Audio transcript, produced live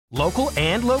Local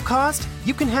and low cost?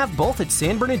 You can have both at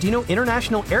San Bernardino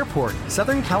International Airport,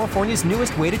 Southern California's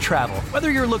newest way to travel. Whether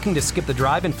you're looking to skip the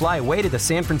drive and fly away to the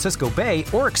San Francisco Bay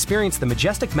or experience the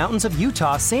majestic mountains of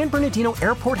Utah, San Bernardino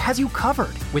Airport has you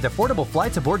covered. With affordable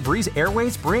flights aboard Breeze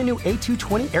Airways' brand new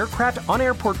A220 aircraft on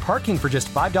airport parking for just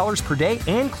 $5 per day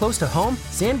and close to home,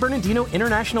 San Bernardino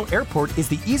International Airport is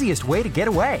the easiest way to get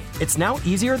away. It's now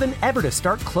easier than ever to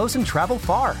start close and travel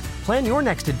far. Plan your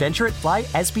next adventure at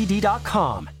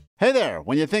flysbd.com. Hey there,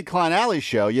 when you think Klein Alley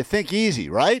Show, you think easy,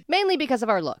 right? Mainly because of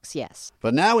our looks, yes.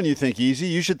 But now when you think easy,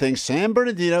 you should think San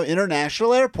Bernardino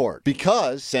International Airport,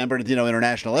 because San Bernardino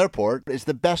International Airport is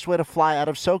the best way to fly out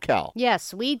of SoCal.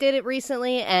 Yes, we did it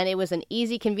recently, and it was an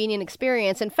easy, convenient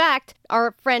experience. In fact,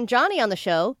 our friend Johnny on the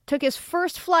show took his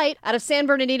first flight out of San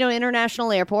Bernardino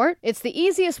International Airport. It's the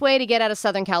easiest way to get out of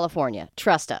Southern California.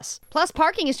 Trust us. Plus,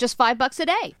 parking is just $5 a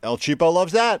day. El Cheapo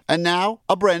loves that. And now,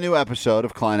 a brand new episode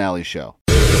of Klein Alley Show.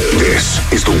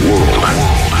 This is the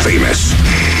world-famous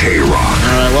K-Rock.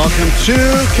 All right, welcome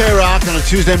to K-Rock on a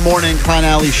Tuesday morning Klein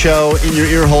Alley Show in your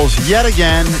ear holes yet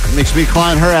again. It makes me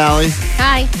Klein, her Alley.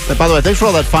 Hi. But by the way, thanks for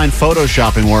all that fine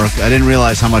photoshopping work. I didn't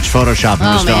realize how much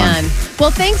photoshopping was done.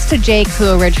 Well, thanks to Jake,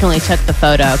 who originally took the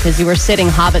photo, because you were sitting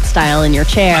Hobbit style in your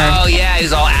chair. Oh, yeah,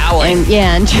 he's all owling.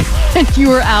 And you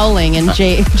were owling, and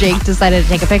Jake decided to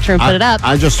take a picture and put it up.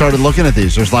 I just started looking at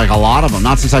these. There's like a lot of them.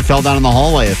 Not since I fell down in the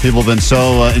hallway have people been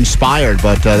so inspired.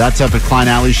 But that's up at Klein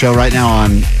Alley Show right now on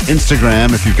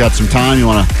Instagram. If you've got some time, you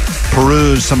want to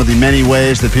peruse some of the many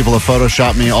ways that people have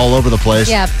photoshopped me all over the place.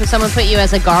 Yeah, someone put you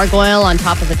as a gargoyle on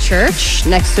top of a church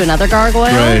next to another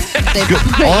gargoyle.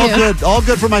 Great. All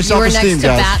good for my self-esteem, you were next to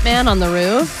guys. Batman on the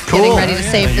roof, Cool. getting ready to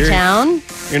save the town.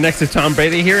 You're next to Tom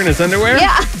Brady here in his underwear?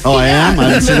 Yeah. Oh, I am? I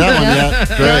didn't see that one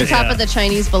yet. You're on Great. top of the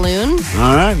Chinese balloon.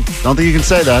 All right. Don't think you can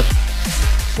say that.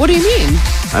 What do you mean?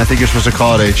 I think you're supposed to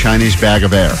call it a Chinese bag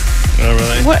of air. Oh,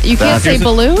 really? What? You can't say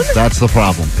balloon? That's the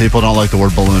problem. People don't like the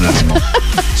word balloon anymore.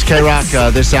 It's K-Rock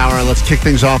this hour. Let's kick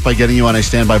things off by getting you on a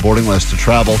standby boarding list to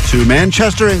travel to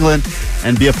Manchester, England,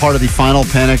 and be a part of the final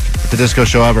Panic at the Disco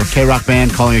show ever. K-Rock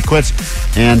band calling it quits.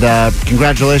 And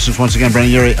congratulations once again,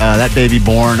 Brandon Urie. That baby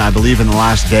born, I believe, in the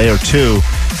last day or two.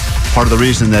 Part of the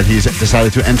reason that he's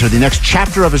decided to enter the next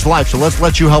chapter of his life. So let's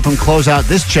let you help him close out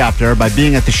this chapter by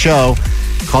being at the show.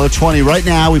 Call it 20 right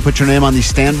now. We put your name on the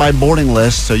standby boarding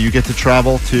list so you get to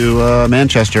travel to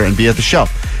Manchester and be at the show.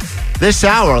 This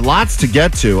hour, lots to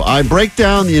get to. I break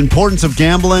down the importance of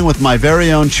gambling with my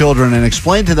very own children and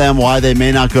explain to them why they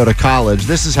may not go to college.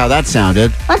 This is how that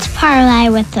sounded. Let's parlay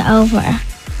with the over.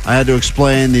 I had to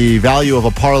explain the value of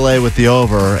a parlay with the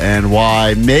over and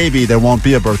why maybe there won't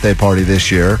be a birthday party this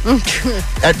year.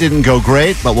 That didn't go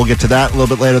great, but we'll get to that a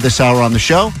little bit later this hour on the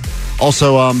show.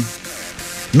 Also,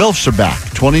 MILFs are back.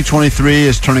 2023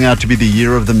 is turning out to be the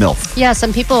year of the MILF. Yeah,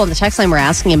 some people on the text line were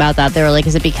asking about that. They were like,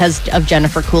 is it because of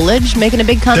Jennifer Coolidge making a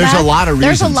big comeback? There's a lot of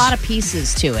reasons. There's a lot of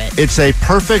pieces to it. It's a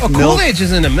perfect MILF. Coolidge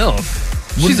isn't a MILF.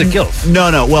 She's a GILF.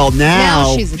 No. Well,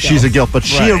 now she's a GILF. But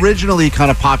she originally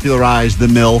kind of popularized the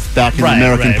MILF back in the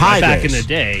American Pie back days. in the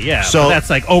day, yeah. So but that's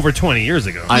like over 20 years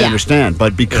ago. I understand,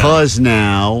 but because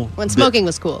now when smoking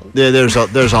was cool, there's a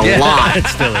lot It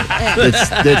still is.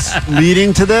 that's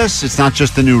leading to this. It's not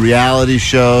just the new reality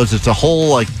shows. It's a whole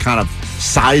like kind of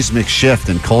seismic shift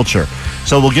in culture.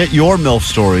 So we'll get your MILF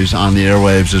stories on the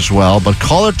airwaves as well. But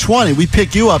caller 20, we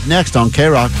pick you up next on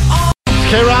K-Rock.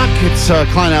 K-Rock, it's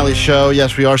Klein Alley Show.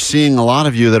 Yes, we are seeing a lot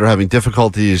of you that are having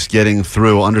difficulties getting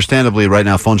through. Understandably, right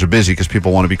now, phones are busy because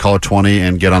people want to be caller 20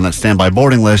 and get on that standby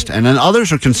boarding list. And then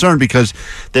others are concerned because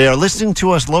they are listening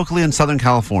to us locally in Southern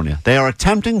California. They are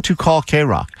attempting to call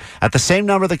K-Rock at the same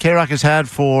number that K-Rock has had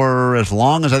for as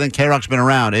long as I think K-Rock's been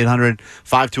around,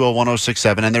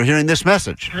 800-520-1067. And they're hearing this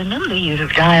message. The number you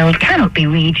have dialed cannot be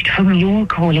reached from your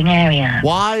calling area.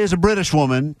 Why is a British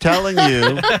woman telling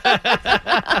you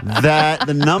that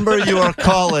the number you are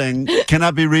calling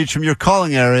cannot be reached from your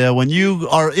calling area when you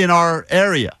are in our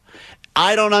area?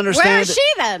 I don't understand. Where is she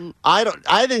then?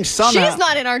 I think somehow she's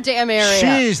not in our damn area.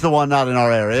 She's the one not in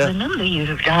our area. The number you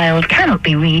have dialed cannot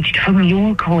be reached from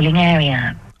your calling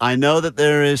area. I know that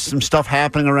there is some stuff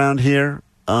happening around here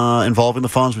involving the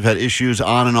phones. We've had issues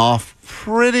on and off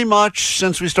pretty much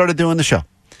since we started doing the show.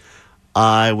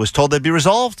 I was told they'd be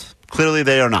resolved. Clearly,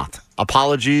 they are not.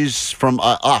 Apologies from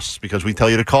us because we tell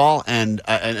you to call. And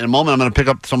in a moment, I'm going to pick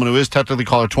up someone who is technically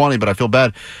caller 20, but I feel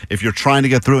bad if you're trying to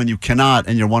get through and you cannot,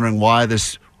 and you're wondering why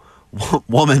this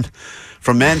woman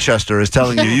from Manchester is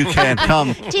telling you can't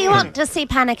come. Do you want to see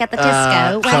Panic at the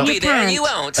Disco? Well, you There can't. you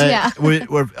won't.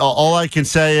 All I can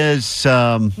say is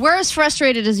we're as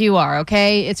frustrated as you are.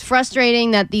 Okay, it's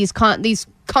frustrating that these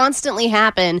constantly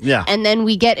happen. Yeah. And then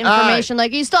we get information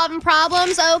like, are you still having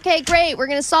problems? Okay, great. We're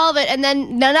going to solve it. And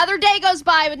then another day goes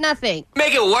by with nothing.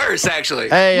 Make it worse, actually.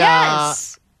 Hey,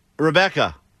 Yes.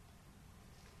 Rebecca,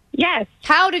 Yes.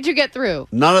 How did you get through?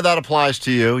 none of that applies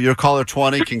to you. You're caller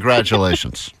 20.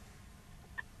 Congratulations.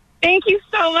 Thank you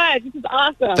so much. This is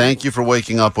awesome. Thank you for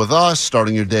waking up with us,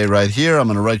 starting your day right here. I'm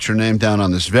going to write your name down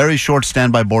on this very short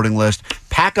standby boarding list.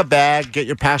 Pack a bag, get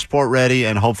your passport ready,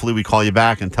 and hopefully we call you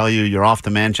back and tell you you're off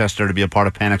to Manchester to be a part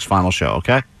of Panic's final show,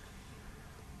 okay?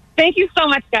 Thank you so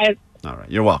much, guys. All right,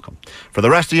 you're welcome. For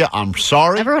the rest of you, I'm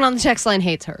sorry. Everyone on the text line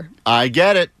hates her. I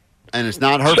get it, and it's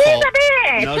not her fault.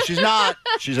 No, she's not.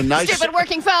 She's a nice, Stupid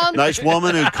working phone. nice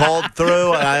woman who called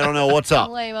through, and I don't know what's up.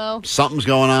 Lame-o. Something's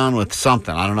going on with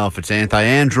something. I don't know if it's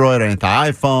anti-Android or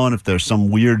anti-iPhone, if there's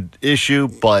some weird issue,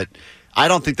 but I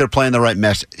don't think they're playing the right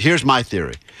message. Here's my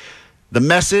theory. The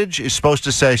message is supposed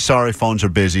to say, sorry, phones are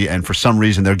busy, and for some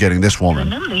reason they're getting this The woman.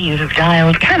 number you have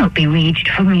dialed cannot be reached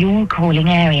from your calling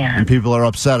area. And people are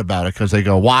upset about it because they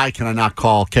go, why can I not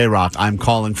call K-Rock? I'm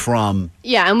calling from...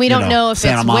 Yeah, and we don't know if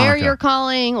Santa it's where Monica. you're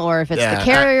calling or if it's Yeah, the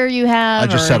carrier you have. I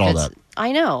just or said if all it's- that.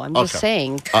 I know. I'm just Okay.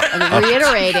 saying. I'm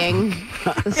reiterating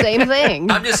the same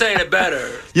thing. I'm just saying it better.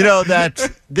 You know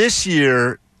that this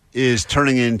year is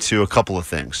turning into a couple of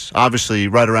things. Obviously,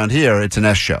 right around here, it's an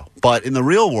S show. But in the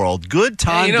real world, good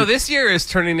time... You know, this year is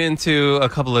turning into a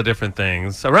couple of different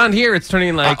things. Around here, it's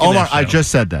turning like. an Omar, S I show. just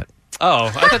said that. Oh,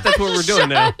 I thought that's what we're doing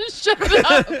now.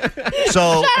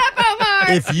 So,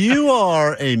 if you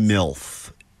are a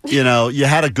MILF, you know, you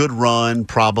had a good run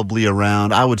probably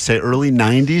around, I would say, early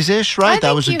 90s-ish, right? I think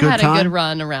that was a you good had time. a good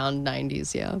run around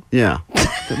 90s, yeah. Yeah.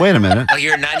 Wait a minute. Like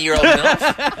you're a 9-year-old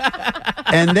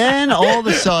MILF? And then all of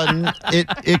a sudden,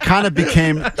 it kind of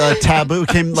became taboo. It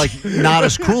became like not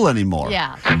as cool anymore.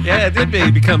 Yeah. Yeah, it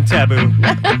did become taboo.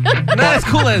 Not as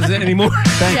cool as it anymore.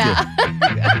 Thank you.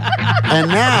 And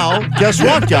now, guess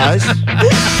what, guys?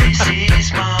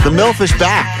 The MILF is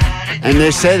back. And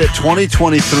they say that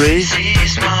 2023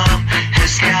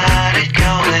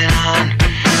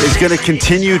 is going to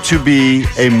continue to be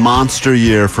a monster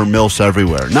year for MILFs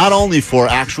everywhere. Not only for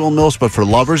actual MILFs, but for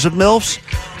lovers of MILFs.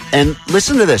 And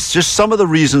listen to this, just some of the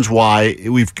reasons why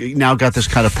we've now got this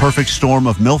kind of perfect storm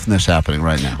of MILFness happening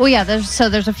right now. Well, yeah, there's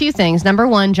a few things. Number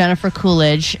one, Jennifer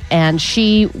Coolidge, and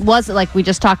she was, like we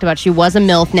just talked about, she was a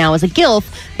MILF, now is a GILF,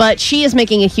 but she is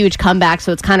making a huge comeback,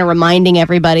 so it's kind of reminding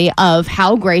everybody of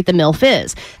how great the MILF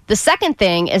is. The second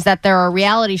thing is that there are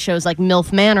reality shows like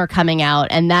MILF Manor coming out,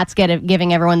 and that's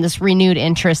giving everyone this renewed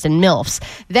interest in MILFs.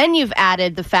 Then you've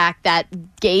added the fact that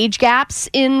age gaps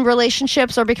in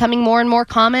relationships are becoming more and more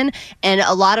common, and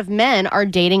a lot of men are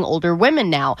dating older women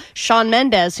now. Shawn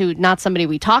Mendes, who not somebody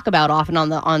we talk about often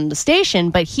on the station,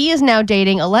 but he is now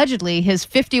dating, allegedly, his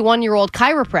 51-year-old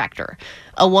chiropractor.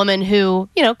 A woman who,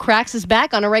 cracks his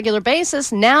back on a regular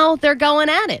basis. Now they're going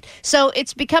at it. So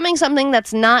it's becoming something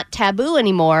that's not taboo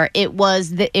anymore. It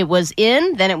was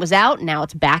in, then it was out, now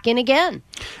it's back in again.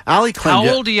 Allie claimed...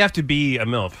 How old do you have to be a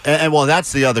MILF? And well,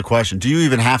 that's the other question. Do you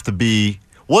even have to be...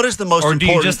 What is the most Or important...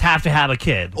 do you just have to have a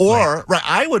kid? Or, right,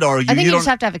 I would argue... I think you don't- just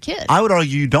have to have a kid. I would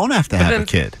argue you don't have to have a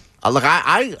kid. Look,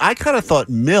 I kind of thought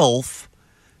MILF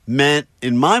meant,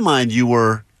 in my mind, you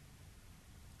were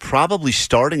probably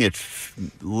starting at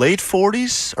late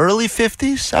 40s, early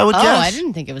 50s, I would guess. I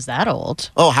didn't think it was that old.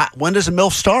 Oh, when does a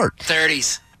MILF start?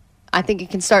 30s. I think it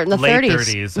can start in the Late 30s.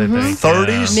 30s, I think.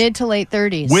 30s? Mid to late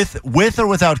 30s. With or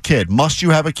without kid? Must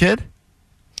you have a kid?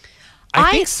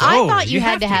 I think so. I thought you had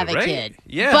have to have a right? kid.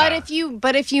 Yeah.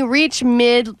 But if you reach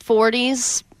mid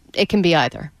 40s, it can be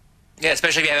either. Yeah,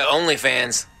 especially if you have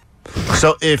OnlyFans.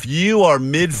 So if you are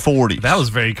mid 40s, That was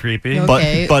very creepy.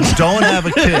 Okay. but don't have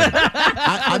a kid.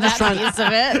 I'm just trying. Piece of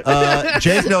it.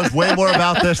 Jake knows way more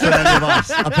about this than any of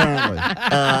us, apparently.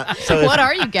 What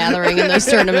are you gathering in those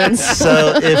tournaments?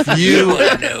 So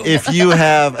if you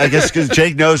have, I guess because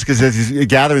Jake knows because he's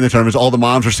gathering the tournaments, all the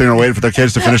moms are sitting there waiting for their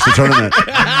kids to finish the tournament.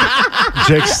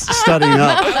 Jake's studying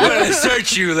up. I'm going to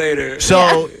search you later.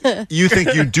 So you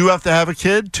think you do have to have a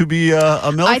kid to be a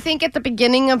MILF? I think at the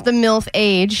beginning of the MILF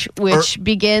age, which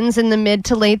begins in the mid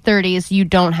to late 30s, you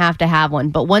don't have to have one.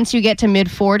 But once you get to mid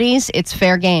 40s, it's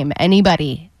fair game.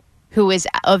 Anybody who is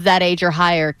of that age or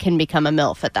higher can become a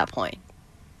MILF at that point.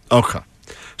 Okay.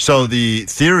 So the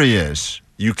theory is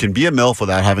you can be a MILF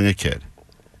without having a kid.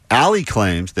 Allie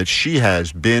claims that she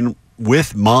has been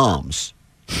with moms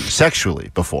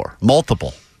sexually before,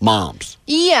 multiple moms.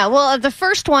 Yeah, well, the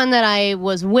first one that I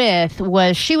was with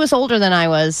she was older than I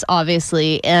was,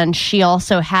 obviously, and she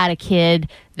also had a kid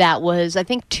that was, I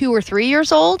think, 2 or 3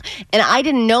 years old, and I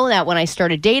didn't know that when I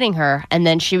started dating her, and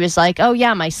then she was like, oh,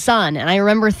 yeah, my son, and I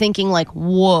remember thinking, like,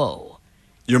 whoa.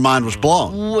 Your mind was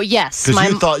blown. Yes. Because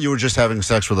you thought you were just having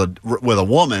sex with a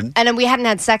woman. And then we hadn't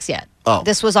had sex yet. Oh.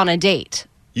 This was on a date.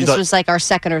 This was like our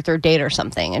second or third date or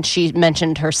something. And she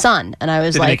mentioned her son. And I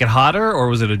was Did like... it make it hotter, or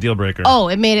was it a deal breaker? Oh,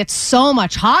 it made it so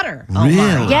much hotter. Really?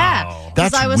 Yeah.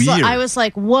 That's weird. weird. I was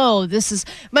like, whoa, this is...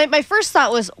 My first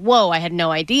thought was, whoa, I had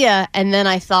no idea. And then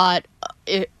I thought,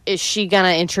 is she going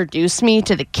to introduce me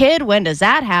to the kid? When does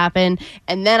that happen?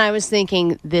 And then I was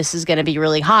thinking, this is going to be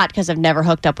really hot because I've never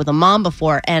hooked up with a mom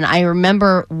before. And I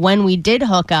remember when we did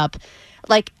hook up,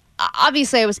 like...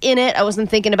 Obviously, I was in it. I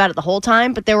wasn't thinking about it the whole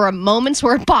time, but there were moments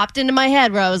where it popped into my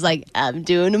head where I was like, I'm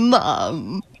doing a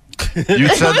mom. You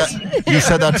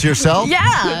said that to yourself?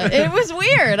 Yeah, it was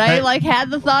weird. I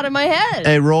had the thought in my head.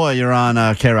 Hey, Roy, you're on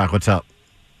K-Rock. What's up?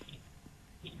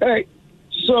 Hey,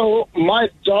 so my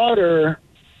daughter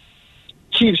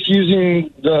keeps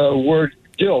using the word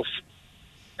DILF.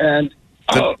 And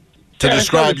to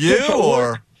describe you,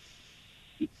 or?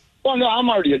 Well, no,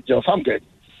 I'm already a DILF. I'm good.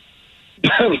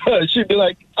 She'd be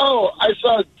like, "Oh, I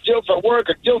saw DILF at work.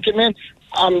 A DILF came in."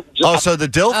 So the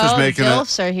DILF is making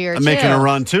DILFs are here making too. a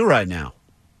run too right now.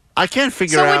 I can't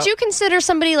figure out. So would you consider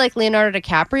somebody like Leonardo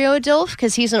DiCaprio a DILF?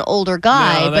 Because he's an older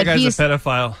guy. No, that but guy's a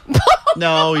pedophile.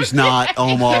 No, he's not,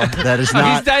 Omar. That is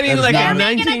not. He's dating like a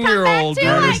 19-year-old.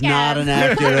 That is not an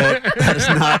accurate. That is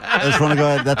not. I just want to go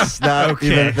ahead. That's not Okay.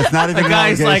 even. That's not even. The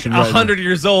guy's like 100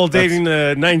 years old dating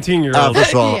a 19-year-old.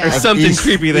 First of all, There's something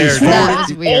creepy there. That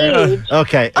is weird.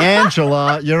 Okay,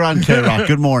 Angela, you're on K-Rock.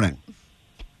 Good morning.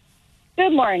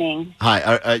 Good morning.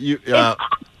 Hi. You.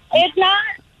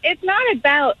 It's not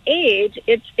about age.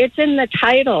 It's in the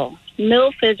title.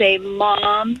 MILF is a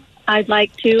mom I'd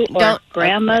like to, or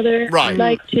grandmother Right. I'd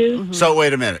like to. Mm-hmm. So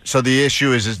wait a minute. So the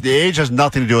issue is the age has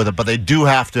nothing to do with it, but they do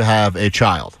have to have a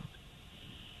child.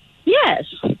 Yes.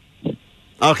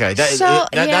 Okay, So,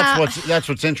 yeah. that's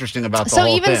what's interesting about the So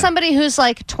whole even thing. somebody who's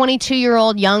like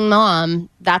 22-year-old young mom,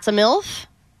 that's a MILF?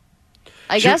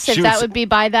 I guess if that would be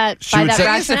by that I guess if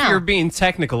rationale. you're being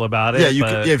technical about it. Yeah, you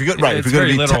but could, if you're right, if it's you're going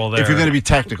very to be literal there. if you're going to be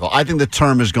technical, I think the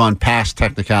term has gone past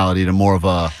technicality to more of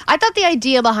a. I thought the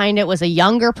idea behind it was a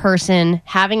younger person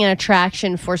having an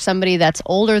attraction for somebody that's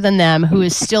older than them who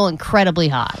is still incredibly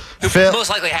hot. Who most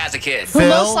likely has a kid. Who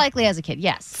most likely has a kid,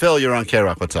 yes. Phil, you're on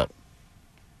K-Rock. What's up?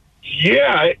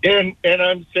 Yeah, and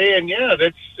I'm saying,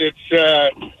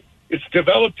 it's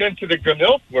developed into the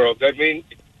GNILF world. I mean,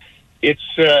 it's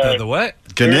the what?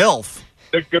 GNILF.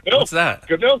 The GNILF. What's that?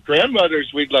 GNILF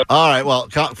grandmothers. We'd love. All right. Well,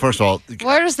 first of all,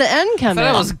 Where does the N come in?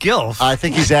 That was GILF. I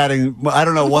think he's adding. I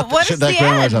don't know what What shit is that the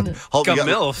grandma's N? up.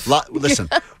 GMILF. Listen,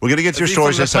 we're gonna get to your Is he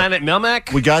stories. from the planet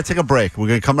Melmac? We gotta take a break. We're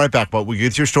gonna come right back, but we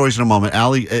get to your stories in a moment.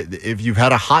 Allie, if you've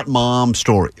had a hot mom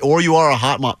story, or you are a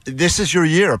hot mom, this is your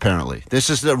year. Apparently, this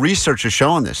is the research is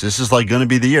showing this. This is like going to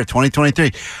be the year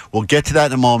 2023. We'll get to that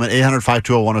in a moment.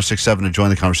 800-520-1067 to join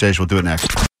the conversation. We'll do it next.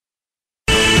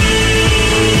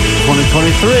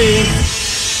 2023.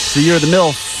 It's the year of the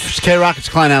MILF. It's K-Rock, it's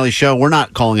Klein Alley Show. We're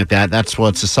not calling it that. That's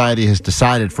what society has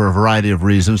decided for a variety of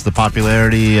reasons. The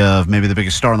popularity of maybe the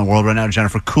biggest star in the world right now,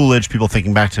 Jennifer Coolidge, people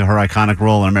thinking back to her iconic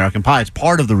role in American Pie. It's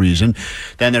part of the reason.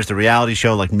 Then there's the reality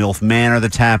show like MILF Manor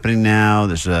that's happening now.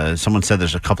 There's someone said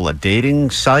there's a couple of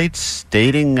dating sites,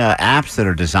 dating apps that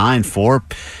are designed for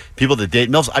people that date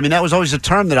MILFs. I mean, that was always a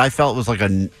term that I felt was like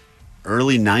an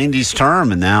early 90s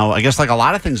term, and now I guess like a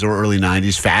lot of things that were early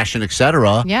 90s, fashion,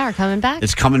 etc. Yeah, are coming back.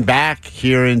 It's coming back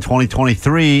here in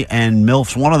 2023, and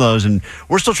MILF's one of those, and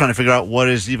we're still trying to figure out what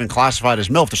is even classified as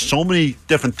MILF. There's so many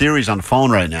different theories on the phone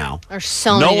right now. There's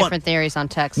so many different theories on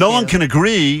text. No too. one can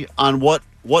agree on what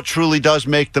truly does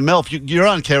make the MILF. You're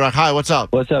on K-Rock. Hi, what's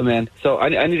up? What's up, man? So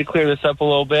I need to clear this up a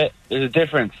little bit. There's a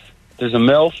difference. There's a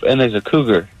MILF and there's a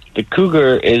cougar. The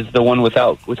cougar is the one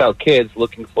without kids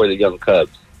looking for the young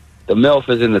cubs. The MILF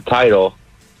is in the title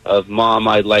of Mom,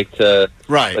 I'd like to,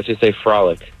 let's just say,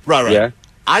 frolic. Right. Yeah?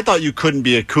 I thought you couldn't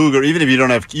be a cougar, even if you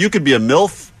don't have... You could be a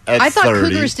MILF at 30. I thought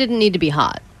cougars didn't need to be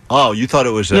hot. Oh, you thought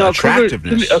it was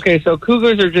attractiveness. So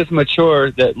cougars are just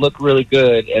mature that look really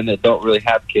good and that don't really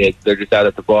have kids. They're just out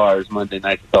at the bars Monday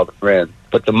nights with all the friends.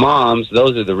 But the moms,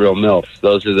 those are the real MILFs.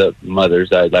 Those are the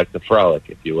mothers I'd like to frolic,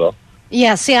 if you will.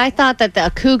 Yeah, see, I thought that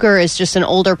a cougar is just an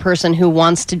older person who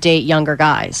wants to date younger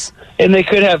guys. And they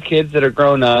could have kids that are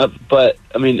grown up, but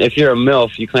I mean, if you're a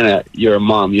MILF, you're a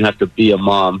mom. You have to be a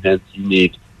mom, hence you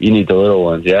need the little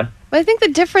ones, yeah? But I think the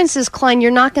difference is, Klein, you're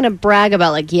not going to brag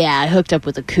about like, yeah, I hooked up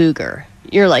with a cougar.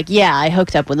 You're like, yeah, I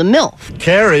hooked up with a MILF.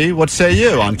 Carrie, what say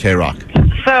you on K-Rock?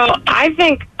 So I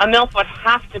think a MILF would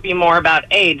have to be more about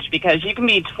age, because you can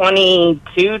be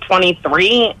 22,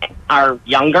 23 or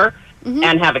younger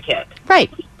and have a kid.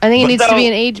 Right. I think it needs to be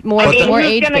an age more who's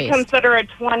age-based. going to consider a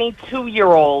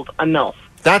 22-year-old a MILF?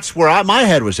 That's where my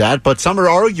head was at. But some are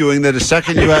arguing that the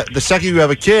second you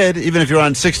have a kid, even if you're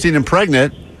on 16 and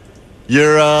pregnant,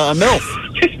 you're a MILF.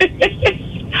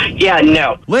 Yeah,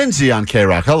 no. Lindsay on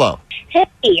K-Rock. Hello. Hey.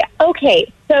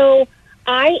 Okay. So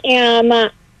I am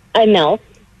a MILF.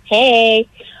 Hey.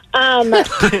 Yeah,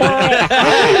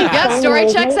 story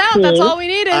checks out. That's all we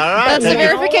needed. That's the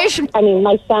verification. I mean,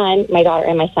 my daughter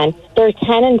and my son, they're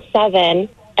 10 and 7,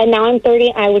 and now I'm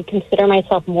 30. I would consider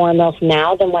myself more MILF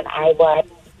now than when I was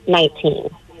 19,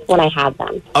 when I had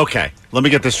them. Okay, let me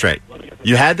get this straight.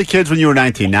 You had the kids when you were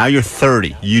 19. Now you're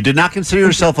 30. You did not consider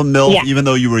yourself a MILF even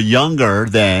though you were younger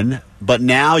then, but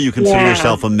now you consider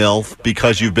yourself a MILF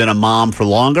because you've been a mom for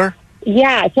longer?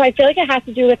 Yeah, so I feel like it has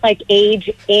to do with like age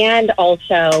and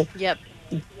also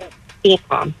being a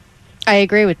mom. I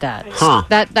agree with that. Huh.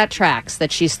 That tracks.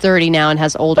 That she's 30 now and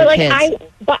has older But kids.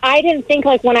 I didn't think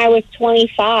like when I was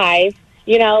 25,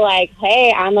 you know, like,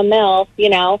 hey, I'm a MILF, you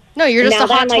know. No, you're just now a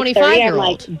hot that I'm, like, 30, 25-year-old. I'm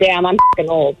like, damn, I'm f***ing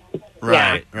old.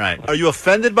 Right, right. Are you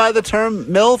offended by the term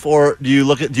MILF, or do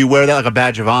you wear that like a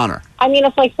badge of honor? I mean,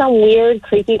 if like some weird,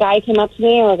 creepy guy came up to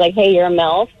me and was like, hey, you're a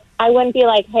MILF, I wouldn't be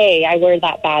like, hey, I wear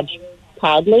that badge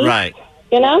proudly. Right.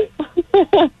 You know?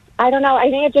 I don't know.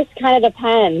 I think it just kind of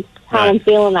depends how I'm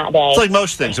feeling that day. It's like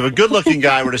most things. If a good-looking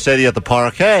guy were to say to you at the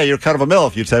park, hey, you're kind of a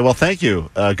MILF, you'd say, well, thank you,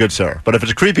 good sir. But if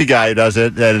it's a creepy guy who does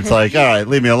it, then it's like, all right,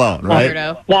 leave me alone,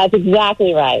 right? That's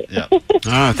exactly right. Yeah. All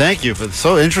right, thank you.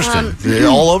 So interesting.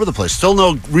 All over the place. Still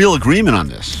no real agreement on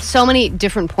this. So many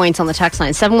different points on the text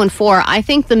line. 714, I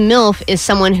think the MILF is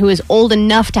someone who is old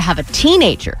enough to have a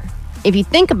teenager. If you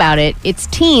think about it, it's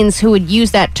teens who would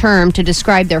use that term to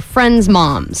describe their friends'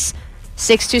 moms.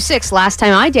 626, last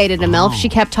time I dated a MILF, she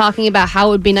kept talking about how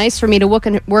it would be nice for me to work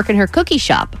in her cookie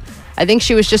shop. I think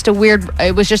it was just a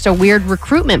weird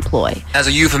recruitment ploy. As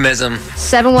a euphemism.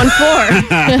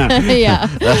 714. Yeah.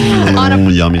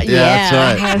 Yummy. Yeah,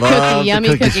 that's right. Cookie, yummy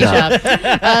cookie shop.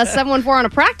 714, on a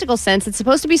practical sense, it's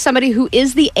supposed to be somebody who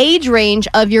is the age range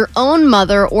of your own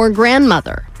mother or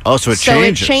grandmother. Oh, so it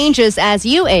changes. So it changes as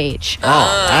you age.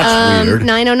 Oh, that's weird.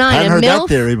 909. Hadn't heard that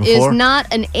theory MILF before. is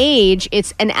not an age,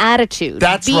 it's an attitude.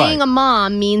 That's Being right. a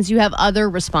mom means you have other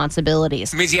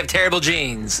responsibilities. It means you have terrible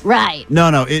genes. Right.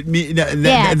 No, it's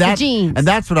the genes. And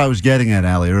that's what I was getting at,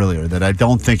 Allie, earlier, that I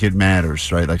don't think it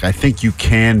matters, right? Like, I think you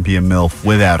can be a MILF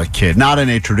without a kid. Not in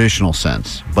a traditional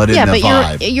sense, but in the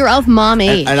vibe. You're of mom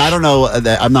age. And I don't know,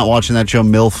 I'm not watching that show,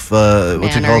 MILF,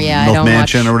 what's it called? Yeah, MILF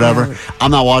Mansion or whatever.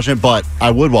 I'm not watching it, but I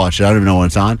would watch it. I don't even know when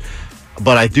it's on.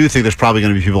 But I do think there's probably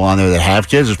going to be people on there that have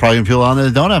kids. There's probably going to be people on there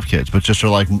that don't have kids, but just are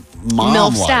like mom-like.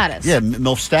 MILF status. Yeah,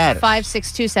 MILF status.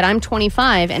 562 said, I'm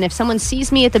 25, and if someone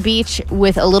sees me at the beach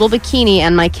with a little bikini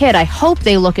and my kid, I hope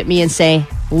they look at me and say,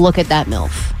 look at that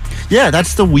MILF. Yeah,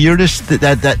 that's the weirdest.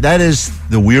 That is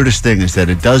the weirdest thing, is that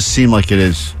it does seem like it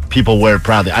is. People wear it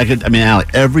proudly. Allie,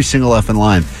 every single effing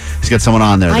line has got someone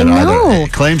on there that either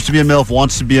claims to be a MILF,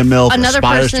 wants to be a MILF,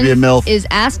 aspires to be a MILF. Is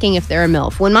asking if they're a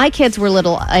MILF. When my kids were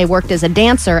little, I worked as a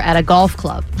dancer at a golf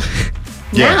club.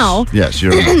 Yes,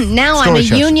 you're a MILF. Now I'm a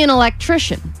union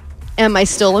electrician. Am I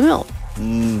still a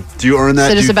MILF? Do you earn that?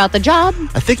 So it's about the job.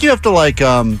 I think you have to like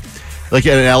an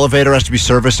elevator has to be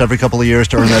serviced every couple of years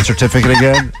to earn that certificate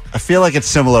again. I feel like it's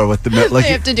similar with the like.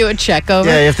 You have to do a check over.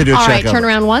 Yeah, you have to do a check over. All right, turn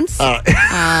around once.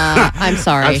 I'm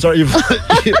sorry. I'm sorry.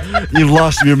 You've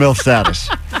lost your MILF status.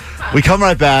 We come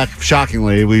right back.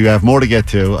 Shockingly, we have more to get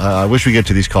to. I wish we get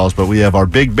to these calls, but we have our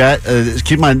big bet.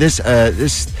 Keep in mind, this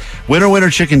winner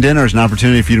chicken dinner is an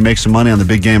opportunity for you to make some money on the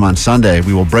big game on Sunday.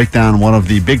 We will break down one of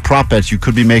the big prop bets you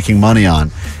could be making money on,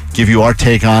 give you our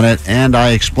take on it, and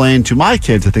I explain to my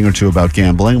kids a thing or two about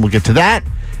gambling. We'll get to that,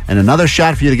 and another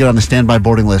shot for you to get on the standby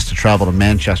boarding list to travel to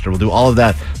Manchester. We'll do all of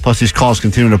that, plus these calls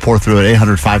continue to pour through at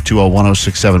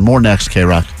 800-520-1067. More next,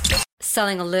 K-Rock.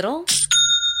 Selling a little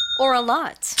or a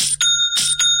lot?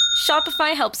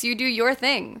 Shopify helps you do your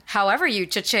thing, however you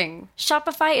cha-ching.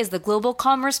 Shopify is the global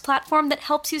commerce platform that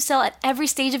helps you sell at every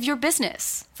stage of your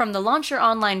business. From the launch your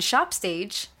online shop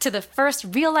stage, to the first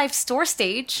real-life store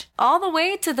stage, all the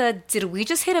way to the did we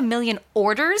just hit 1 million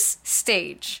orders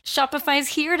stage. Shopify's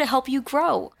here to help you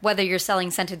grow. Whether you're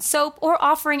selling scented soap or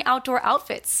offering outdoor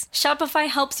outfits, Shopify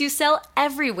helps you sell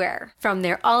everywhere. From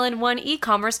their all-in-one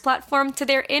e-commerce platform to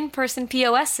their in-person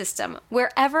POS system,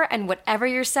 wherever and whatever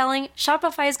you're selling,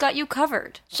 Shopify's got you you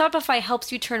covered. Shopify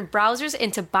helps you turn browsers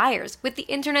into buyers with the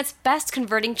internet's best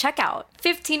converting checkout.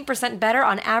 15% better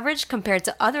on average compared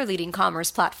to other leading commerce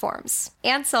platforms.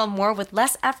 And sell more with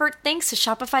less effort thanks to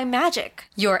Shopify Magic,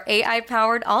 your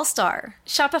AI-powered all-star.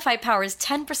 Shopify powers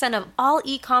 10% of all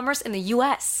e-commerce in the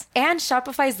U.S. And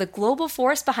Shopify is the global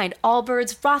force behind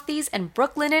Allbirds, Rothy's, and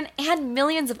Brooklinen, and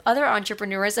millions of other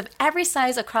entrepreneurs of every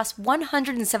size across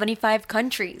 175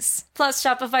 countries. Plus,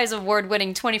 Shopify's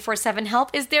award-winning 24/7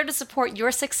 help is there to support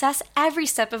your success every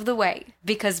step of the way.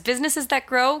 Because businesses that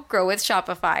grow with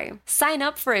Shopify. Sign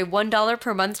up for a $1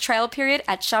 per month trial period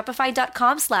at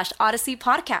shopify.com/Odyssey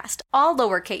Podcast, all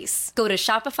lowercase. Go to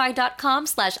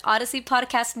shopify.com/Odyssey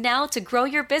Podcast now to grow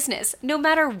your business, no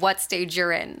matter what stage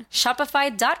you're in.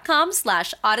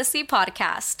 Shopify.com/Odyssey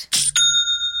Podcast.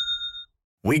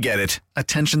 We get it.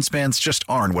 Attention spans just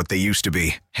aren't what they used to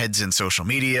be. Heads in social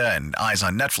media and eyes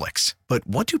on Netflix. But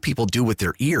what do people do with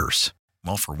their ears?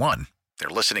 Well, for one, they're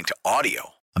listening to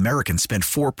audio. Americans spend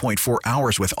 4.4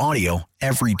 hours with audio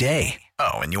every day.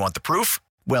 Oh, and you want the proof?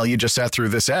 Well, you just sat through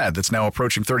this ad that's now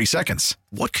approaching 30 seconds.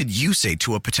 What could you say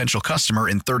to a potential customer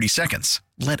in 30 seconds?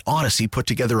 Let Odyssey put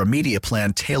together a media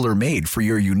plan tailor-made for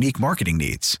your unique marketing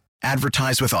needs.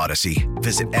 Advertise with Odyssey.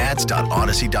 Visit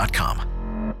ads.odyssey.com.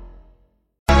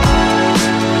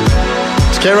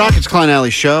 It's K-Rock, it's Klein Alley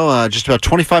Show. Just about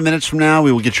 25 minutes from now,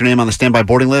 we will get your name on the standby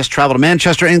boarding list, travel to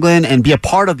Manchester, England, and be a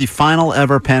part of the final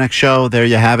ever Panic show. There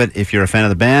you have it. If you're a fan of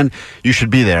the band, you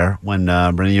should be there when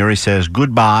Brendon Urie says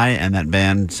goodbye and that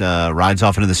band rides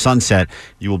off into the sunset.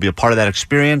 You will be a part of that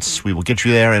experience. We will get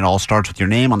you there. It all starts with your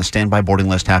name on the standby boarding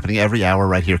list, happening every hour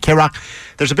right here. K-Rock,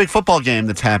 there's a big football game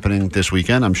that's happening this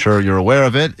weekend. I'm sure you're aware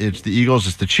of it. It's the Eagles,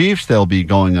 it's the Chiefs. They'll be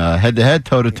going head-to-head,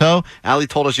 toe-to-toe. Allie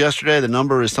told us yesterday the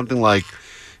number is something like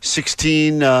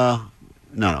 16, no,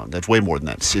 that's way more than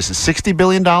that. Is it $60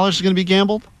 billion is going to be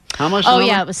gambled? How much? Oh,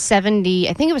 yeah, it was 70,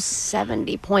 I think it was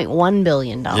 $70.1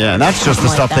 billion. Yeah, and that's just the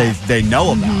stuff they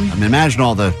know about. I mean, imagine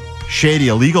all the shady,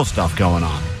 illegal stuff going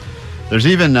on. There's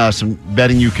even some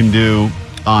betting you can do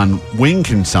on wing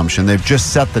consumption. They've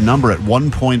just set the number at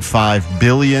 1.5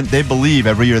 billion. They believe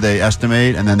every year they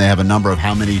estimate, and then they have a number of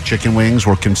how many chicken wings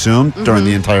were consumed during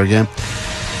the entire game.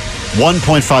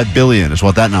 1.5 billion is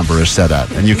what that number is set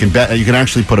at, and you can bet. You can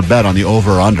actually put a bet on the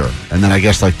over or under, and then I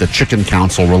guess like the Chicken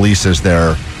Council releases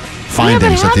their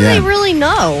findings at the end. How do they really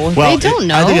know? Well, they don't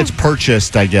know. I think it's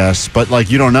purchased, I guess, but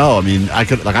like you don't know. I mean, I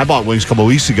bought wings a couple of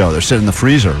weeks ago. They're sitting in the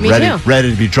freezer,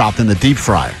 ready to be dropped in the deep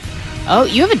fryer. Oh,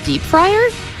 you have a deep fryer?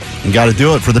 You got to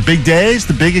do it for the big days,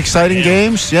 the big exciting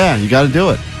games. Yeah, you got to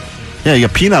do it. Yeah, you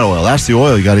got peanut oil. That's the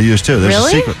oil you got to use too.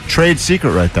 There's a trade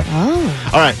secret right there.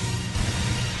 Oh. All right.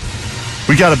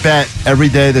 We got a bet every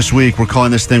day this week. We're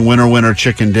calling this thing Winner, Winner,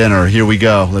 Chicken Dinner. Here we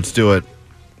go. Let's do it.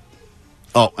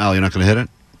 Oh, Al, you're not going to hit it?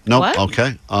 Nope. What?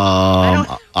 Okay.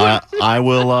 I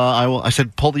will. I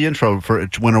said pull the intro for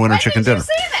Winner, Winner, Chicken Dinner.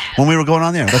 Say that? When we were going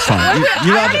on there. That's fine.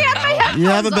 You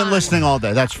haven't been listening all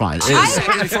day. That's fine.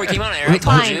 Before we came on air, I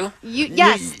told you.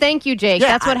 Yes, thank you, Jake.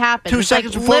 That's what happened. 2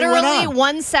 seconds before we went literally on.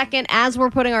 1 second as we're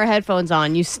putting our headphones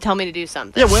on, you tell me to do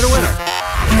something. Yeah, winner, winner.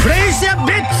 Raise the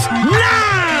bits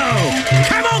now!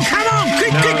 Come on,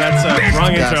 quick, No, that's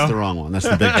wrong intro. That's the wrong one. That's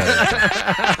the big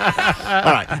guy.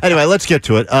 All right. Anyway, let's get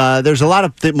to it. There's a lot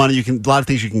of money a lot of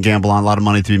things you can gamble on, a lot of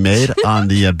money to be made on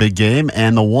the big game.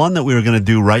 And the one that we were going to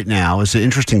do right now is an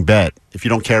interesting bet. If you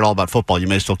don't care at all about football, you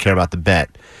may still care about the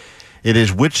bet. It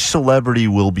is which celebrity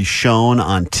will be shown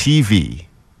on TV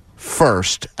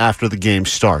first after the game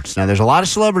starts. Now, there's a lot of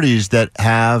celebrities that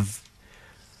have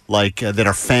that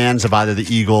are fans of either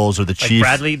the Eagles or the Chiefs.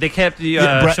 Like Bradley, they kept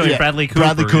showing Bradley Cooper.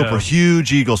 Bradley Cooper,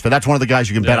 huge Eagles fan. That's one of the guys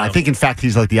you can bet. I think, in fact,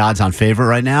 he's like the odds-on favorite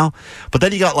right now. But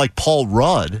then you got like Paul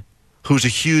Rudd, who's a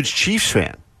huge Chiefs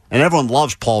fan. And everyone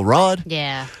loves Paul Rudd.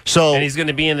 Yeah. And he's going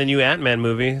to be in the new Ant-Man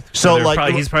movie. So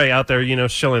he's probably out there,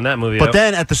 shilling that movie. But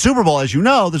then at the Super Bowl, as you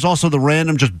know, there's also the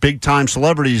random, just big-time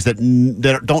celebrities that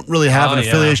don't really have an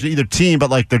affiliation to either team,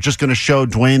 but they're just going to show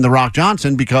Dwayne The Rock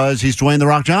Johnson because he's Dwayne The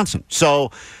Rock Johnson.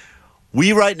 So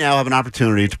we right now have an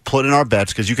opportunity to put in our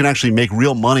bets because you can actually make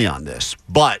real money on this.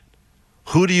 But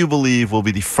who do you believe will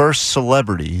be the first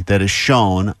celebrity that is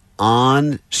shown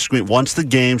on screen once the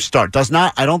game starts?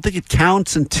 I don't think it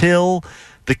counts until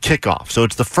the kickoff. So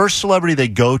it's the first celebrity they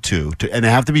go to and they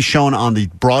have to be shown on the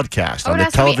broadcast, on the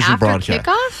television broadcast.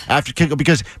 Kickoff? After kickoff,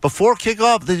 because before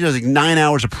kickoff, there's 9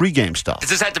 hours of pregame stuff. Does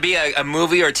this have to be a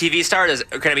movie or a TV star,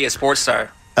 or can it be a sports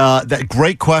star?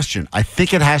 Great question. I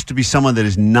think it has to be someone that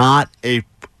is not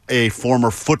a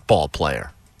former football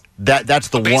player. That's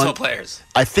the baseball one. Players.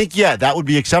 I think that would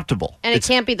be acceptable. And it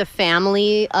can't be the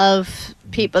family of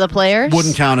the players?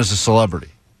 Wouldn't count as a celebrity.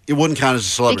 It wouldn't count as a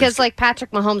celebrity. Because, like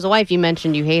Patrick Mahomes' wife, you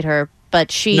mentioned you hate her,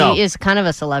 but she is kind of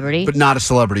a celebrity. But not a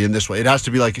celebrity in this way. It has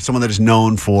to be like someone that is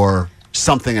known for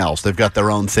something else. They've got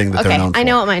their own thing that they're known for. I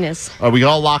know what mine is. All right, we got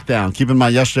all locked down. Keep in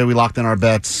mind, yesterday we locked in our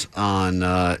bets on.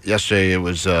 Yesterday it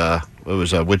was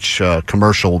which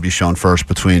commercial will be shown first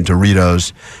between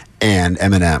Doritos and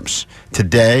M&M's.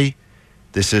 Today,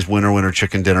 this is winner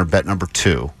chicken dinner bet number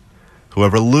 2.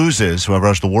 Whoever loses, whoever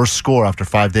has the worst score after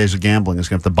 5 days of gambling, is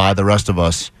going to have to buy the rest of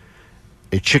us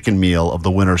a chicken meal of the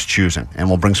winner's choosing, and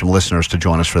we'll bring some listeners to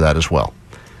join us for that as well.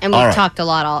 And we've talked a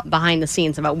lot behind the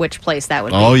scenes about which place that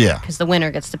would be. Oh, yeah. Because the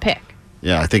winner gets to pick.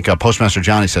 Yeah, I think Postmaster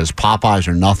Johnny says Popeyes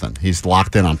or nothing. He's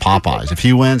locked in on Popeyes. If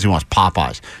he wins, he wants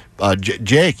Popeyes.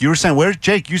 Jake, you were saying where?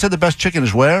 Jake, you said the best chicken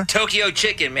is where? Tokyo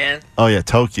Chicken, man. Oh, yeah,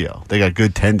 Tokyo. They got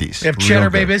good tendies. They have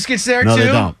Cheddar Bay biscuits there, no, too? No,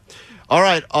 they don't. All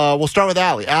right, we'll start with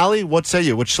Allie. Allie, what say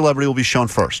you? Which celebrity will be shown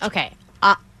first? Okay.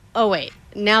 Oh, wait.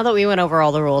 Now that we went over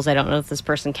all the rules, I don't know if this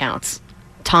person counts.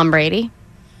 Tom Brady?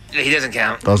 He doesn't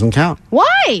count. Doesn't count.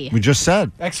 Why? We just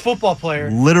said. Ex-football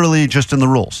player. Literally just in the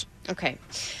rules. Okay.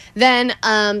 Then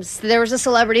so there was a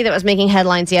celebrity that was making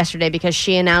headlines yesterday because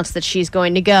she announced that she's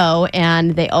going to go,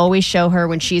 and they always show her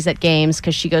when she's at games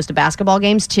because she goes to basketball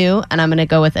games too, and I'm going to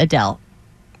go with Adele.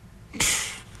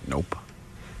 Nope.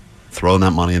 Throwing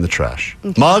that money in the trash.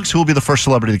 Okay. Muggs, who will be the first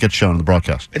celebrity that gets shown in the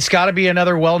broadcast? It's got to be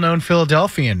another well-known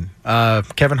Philadelphian,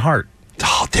 Kevin Hart.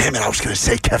 Oh, damn it. I was going to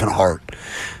say Kevin Hart.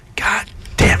 God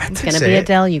damn it. It's going to be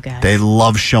Adele, you guys. They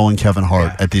love showing Kevin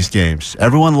Hart at these games.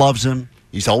 Everyone loves him.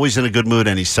 He's always in a good mood,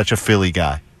 and he's such a Philly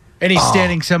guy. And he's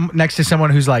standing next to someone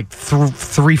who's like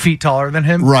 3 feet taller than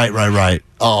him. Right.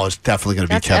 Oh, it's definitely going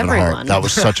to be Kevin Hart. That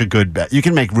was such a good bet. You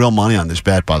can make real money on this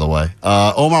bet, by the way.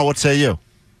 Omar, what say you?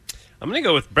 I'm going to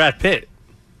go with Brad Pitt.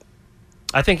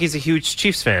 I think he's a huge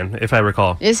Chiefs fan, if I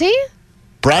recall. Is he?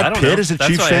 Brad Pitt is a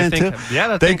Chiefs fan, too?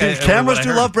 Yeah, cameras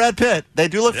do love Brad Pitt. They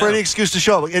do look for any excuse to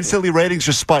show up. Instantly, ratings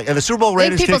just spike. And the Super Bowl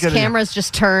ratings people's cameras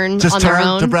just turn on their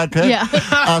own. To Brad Pitt?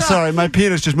 Yeah. Sorry, my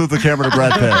penis just moved the camera to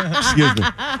Brad Pitt. Excuse me.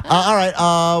 All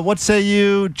right, what say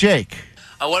you, Jake?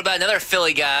 What about another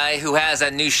Philly guy who has a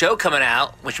new show coming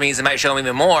out, which means it might show him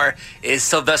even more, is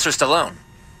Sylvester Stallone.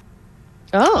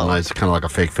 Oh. He's kind of like a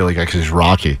fake Philly guy because he's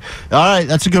Rocky. All right,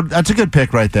 that's a good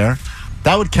pick right there.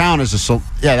 That would count as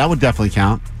that would definitely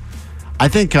count. I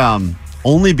think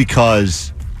only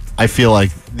because I feel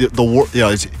like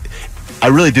I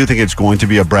really do think it's going to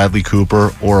be a Bradley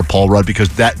Cooper or a Paul Rudd because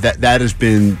that has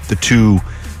been the two,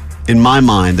 in my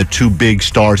mind, the two big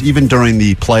stars, even during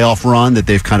the playoff run that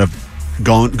they've kind of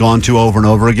gone to over and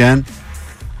over again.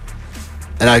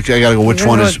 And I got to go. Which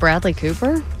one is Bradley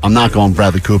Cooper? I'm not going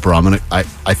Bradley Cooper. I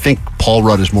think Paul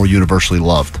Rudd is more universally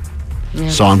loved. Yeah.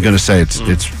 So I'm going to say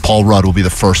it's Paul Rudd will be the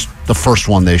first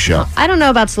one they show. I don't know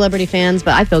about celebrity fans,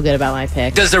 but I feel good about my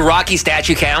pick. Does the Rocky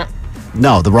statue count?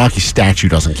 No, the Rocky statue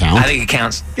doesn't count. I think it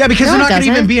counts. Yeah, because they're not going to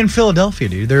even be in Philadelphia,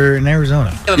 dude. They're in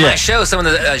Arizona. It might show some of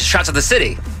the shots of the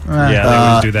city. They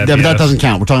always do that. Yeah, but that doesn't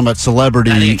count. We're talking about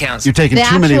celebrity. I think it counts. You're taking the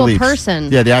too many leaps. The actual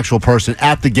person. Yeah, the actual person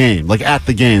at the game. Like at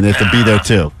the game, they have to be there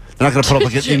too. They're not going to put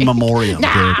up like an in memoriam, dude.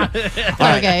 All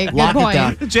right, okay, lock good point.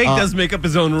 it down. Jake does make up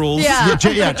his own rules. Yeah,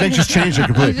 Jake just changed it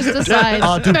completely. He just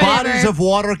decides. Do bodies of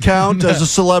water count as a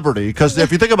celebrity? Because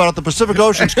if you think about it, the Pacific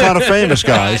Ocean's kind of famous,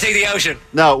 guys. Take the ocean.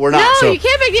 No, we're not. No, you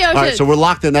can't make the ocean. All right, so we're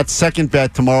locked in. That's second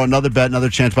bet tomorrow. Another bet,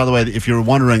 another chance. By the way, if you're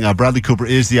wondering, Bradley Cooper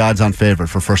is the odds-on favorite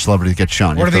for first celebrity to get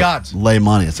shown. What are the odds? Lay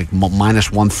money. It's like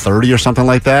minus 130 or something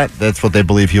like that. That's what they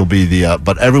believe he'll be the.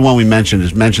 But everyone we mentioned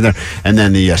is mentioned there. And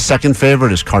then the second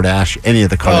favorite is Kardashian. Any of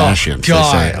the Kardashians,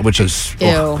 they say, which is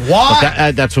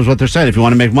why? That's what they're saying. If you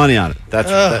want to make money on it,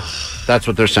 that's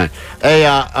what they're saying. Hey,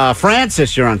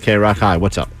 Francis, you're on K-Rock. Hi,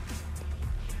 what's up?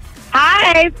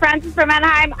 Hi, Francis from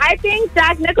Anaheim. I think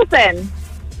Jack Nicholson.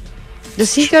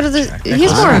 Does he go to the...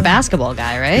 He's more a basketball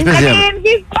guy, right?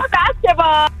 He's more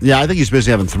basketball. Yeah, I think he's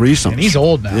busy having threesomes. And he's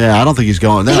old now. Yeah, I don't think he's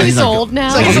going. No, he's old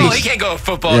now. He can't go to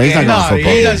football. Yeah, he's not going to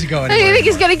football. He doesn't go anywhere. I think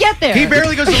he's going to get there. He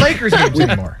barely goes to Lakers games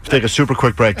anymore. Take a super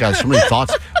quick break, guys. So many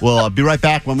thoughts. We'll be right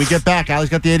back. When we get back, Allie's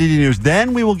got the ADD news.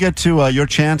 Then we will get to your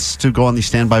chance to go on the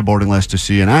standby boarding list to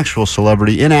see an actual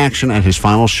celebrity in action at his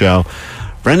final show.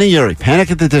 Brendan Urie,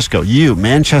 Panic at the Disco.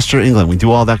 Manchester, England. We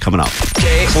do all that coming up.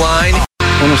 Line.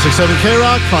 106.7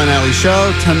 K-Rock, Klein Alley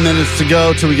Show. 10 minutes to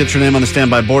go till we get your name on the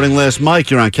standby boarding list. Mike,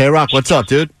 you're on K-Rock. What's up,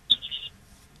 dude?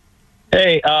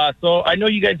 Hey, so I know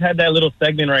you guys had that little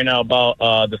segment right now about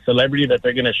the celebrity that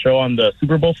they're going to show on the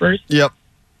Super Bowl first. Yep.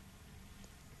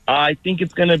 I think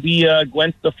it's going to be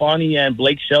Gwen Stefani and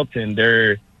Blake Shelton.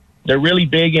 They're They're really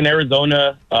big in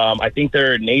Arizona. I think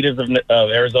they're natives of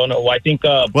Arizona. Well, I think.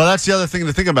 Well, that's the other thing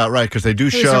to think about, right? Because they do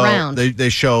show around? they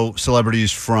show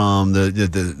celebrities from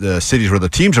the cities where the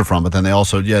teams are from, but then they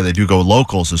also they do go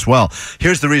locals as well.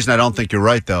 Here's the reason I don't think you're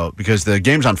right though, because the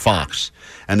game's on Fox,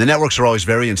 and the networks are always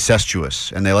very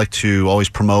incestuous, and they like to always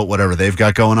promote whatever they've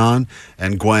got going on.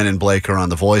 And Gwen and Blake are on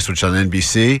The Voice, which is on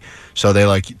NBC, so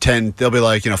they'll be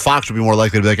like, Fox would be more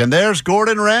likely to be like, and there's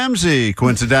Gordon Ramsay,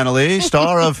 coincidentally,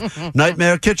 star of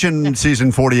Nightmare Kitchen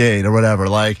season 48 or whatever,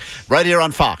 like right here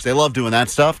on Fox. They love doing that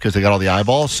stuff because they got all the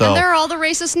eyeballs. So and there are all the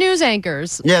racist news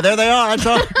anchors. Yeah, there they are. It's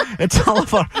all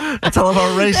of our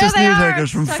racist news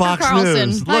anchors from Tucker Fox Carlson.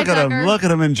 News. Hi, Look at them. Tucker. Look at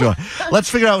them. Enjoy. Let's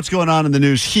figure out what's going on in the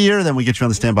news here. Then we get you on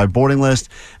the standby boarding list,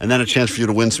 and then a chance for you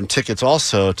to win some tickets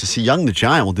also to see Young the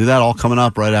Giant. We'll do that all coming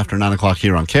up right after 9 o'clock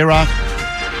here on K-Rock.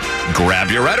 Grab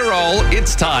your Adderall.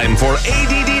 It's time for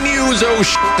ADD News. Oh,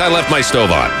 I left my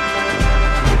stove on.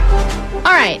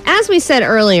 All right, as we said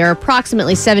earlier,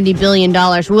 approximately $70 billion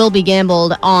will be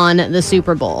gambled on the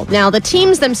Super Bowl. Now, the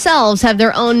teams themselves have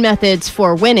their own methods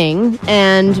for winning,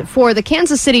 and for the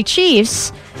Kansas City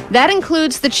Chiefs, that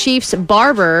includes the Chiefs'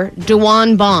 barber,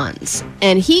 DeJuan Bonds,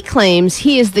 and he claims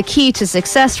he is the key to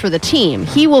success for the team.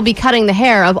 He will be cutting the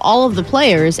hair of all of the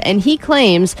players, and he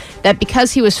claims that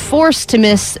because he was forced to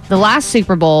miss the last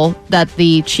Super Bowl that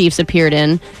the Chiefs appeared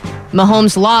in,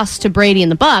 Mahomes lost to Brady and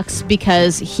the Bucks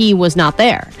because he was not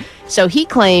there. So he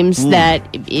claims that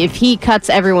if he cuts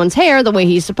everyone's hair the way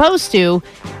he's supposed to,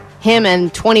 him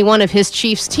and 21 of his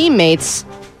Chiefs teammates,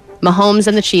 Mahomes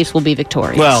and the Chiefs will be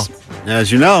victorious. Well,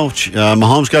 as you know,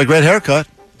 Mahomes got a great haircut.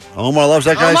 Omar loves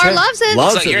that guy's hair. Omar loves it.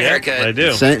 Loves Looks like your haircut. I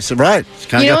do. Right.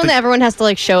 You know when everyone has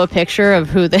to show a picture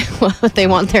of what they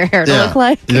want their hair to look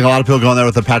like? You think a lot of people go in there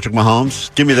with the Patrick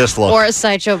Mahomes? Give me this look. Or a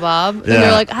Sideshow Bob. And Yeah.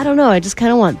 they're like, I don't know, I just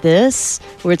kind of want this,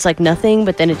 where it's like nothing,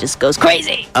 but then it just goes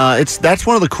crazy. That's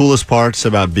one of the coolest parts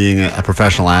about being a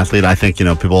professional athlete. I think,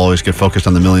 people always get focused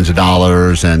on the millions of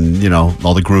dollars and,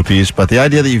 all the groupies. But the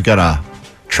idea that you've got a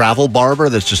travel barber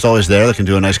that's just always there that can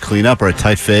do a nice cleanup or a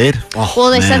tight fade. Oh,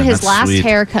 Well, they said man, his that's last sweet.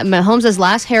 haircut, Mahomes'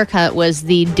 last haircut was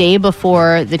the day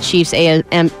before the Chiefs' the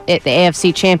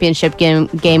AFC Championship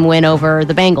game win over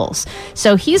the Bengals.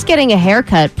 So he's getting a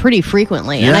haircut pretty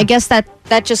frequently. And Yeah. I guess that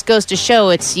just goes to show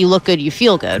it's you look good, you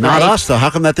feel good, Not right? us, though. How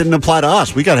come that didn't apply to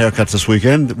us? We got haircuts this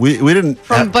weekend. We didn't.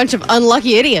 From a bunch of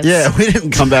unlucky idiots. Yeah, we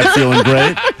didn't come back feeling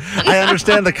great. I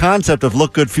understand the concept of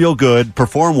look good, feel good,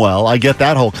 perform well. I get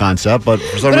that whole concept, but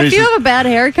for some But if reason, you have a bad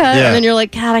haircut Yeah. and then you're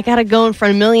like, God, I got to go in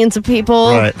front of millions of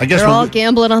people. Right. I guess they're when all we-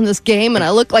 gambling on this game and I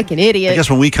look like an idiot. I guess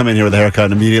when we come in here with a haircut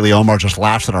and immediately Omar just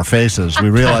laughs at our faces, we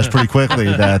realize pretty quickly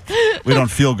that we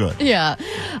don't feel good. Yeah.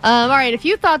 All right. If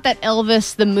you thought that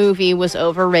Elvis the movie was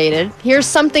overrated, here's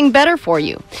something better for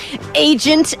you.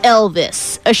 Agent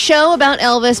Elvis, a show about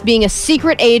Elvis being a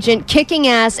secret agent, kicking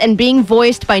ass, and being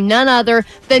voiced by none other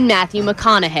than Matthew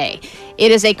McConaughey.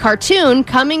 It is a cartoon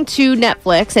coming to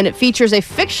Netflix, and it features a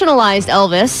fictionalized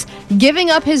Elvis giving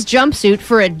up his jumpsuit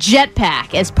for a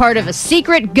jetpack as part of a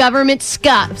secret government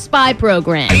spy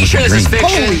program. Are you sure this is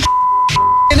fiction?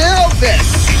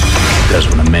 Elvis! Because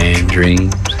when a man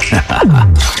dreams,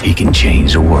 he can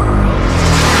change the world.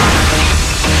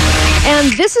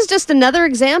 And this is just another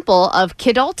example of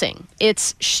kidulting.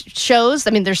 It's shows,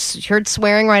 there's heard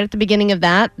swearing right at the beginning of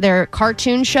that. They're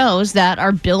cartoon shows that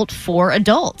are built for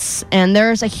adults. And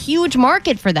there's a huge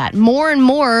market for that. More and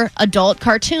more adult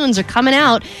cartoons are coming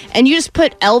out. And you just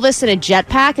put Elvis in a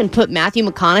jetpack and put Matthew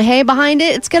McConaughey behind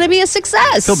it, it's going to be a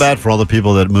success. I feel bad for all the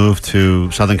people that move to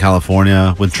Southern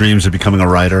California with dreams of becoming a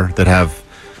writer that have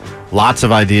lots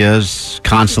of ideas,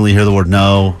 constantly hear the word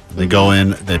no. They go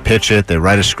in, they pitch it, they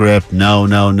write a script, no.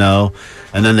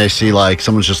 And then they see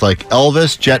someone's just like,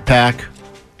 Elvis, jetpack,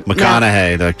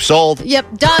 McConaughey. They're like, sold.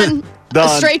 Yep, done. Done.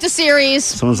 Straight to series.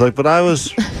 Someone's like, but I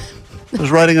was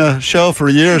writing a show for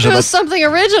years It about was something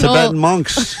original. Tibetan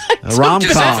monks. A Just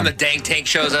rom-com. when the dang tank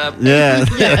shows up. Yeah.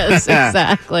 Yes,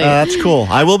 exactly. That's cool.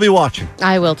 I will be watching.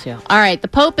 I will too. All right. The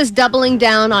Pope is doubling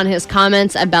down on his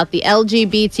comments about the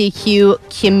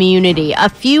LGBTQ community. A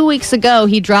few weeks ago,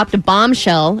 he dropped a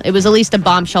bombshell. It was at least a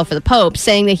bombshell for the Pope,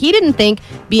 saying that he didn't think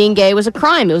being gay was a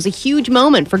crime. It was a huge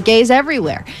moment for gays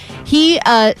everywhere. He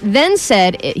then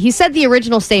said the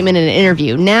original statement in an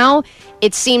interview. Now,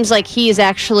 it seems like he is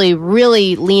actually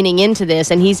really leaning into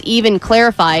this, and he's even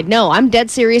clarified, no, I'm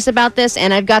dead serious about this,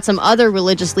 and I've got some other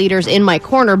religious leaders in my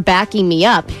corner backing me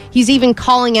up. He's even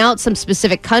calling out some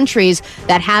specific countries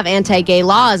that have anti-gay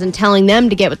laws and telling them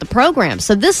to get with the program.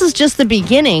 So this is just the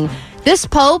beginning. This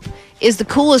Pope is the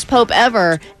coolest Pope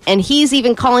ever, and he's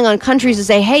even calling on countries to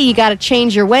say, hey, you got to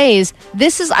change your ways.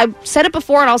 I've said it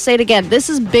before and I'll say it again,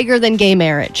 this is bigger than gay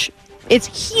marriage.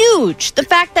 It's huge. The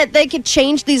fact that they could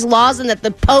change these laws and that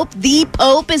the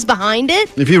Pope is behind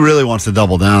it. If he really wants to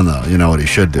double down, though, you know what he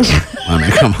should do. I mean,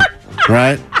 come on.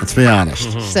 Right? Let's be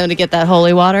honest. So to get that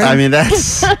holy water? I mean,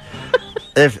 that's...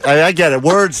 I get it.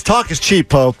 Talk is cheap,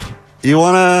 Pope. You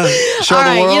want to show All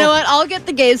right, the world? you know what? I'll get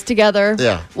the gays together.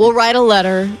 Yeah. We'll write a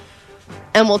letter,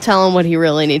 and we'll tell him what he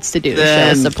really needs to do to show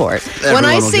his support. When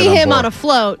I see him on a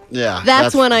float,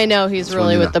 that's when I know he's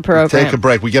really with the program. Take a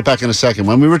break. We get back in a second.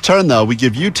 When we return, though, we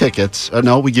give you tickets.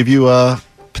 We give you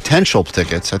potential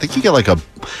tickets. I think you get like a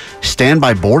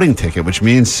standby boarding ticket, which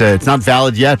means it's not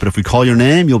valid yet, but if we call your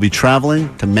name, you'll be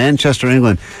traveling to Manchester,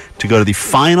 England to go to the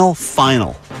final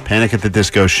Panic at the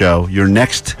Disco show. Your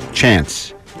next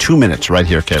chance. 2 minutes right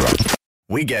here, K-Rock.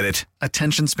 We get it.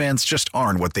 Attention spans just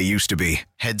aren't what they used to be.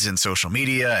 Heads in social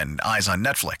media and eyes on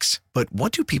Netflix. But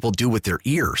what do people do with their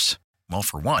ears? Well,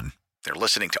 for one, they're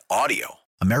listening to audio.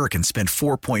 Americans spend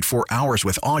 4.4 hours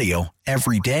with audio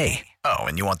every day. Oh,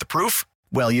 and you want the proof?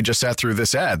 Well, you just sat through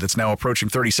this ad that's now approaching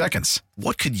 30 seconds.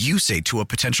 What could you say to a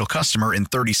potential customer in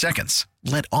 30 seconds?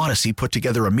 Let Odyssey put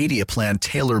together a media plan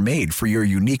tailor-made for your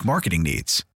unique marketing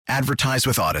needs. Advertise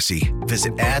with Odyssey.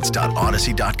 Visit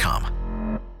ads.odyssey.com.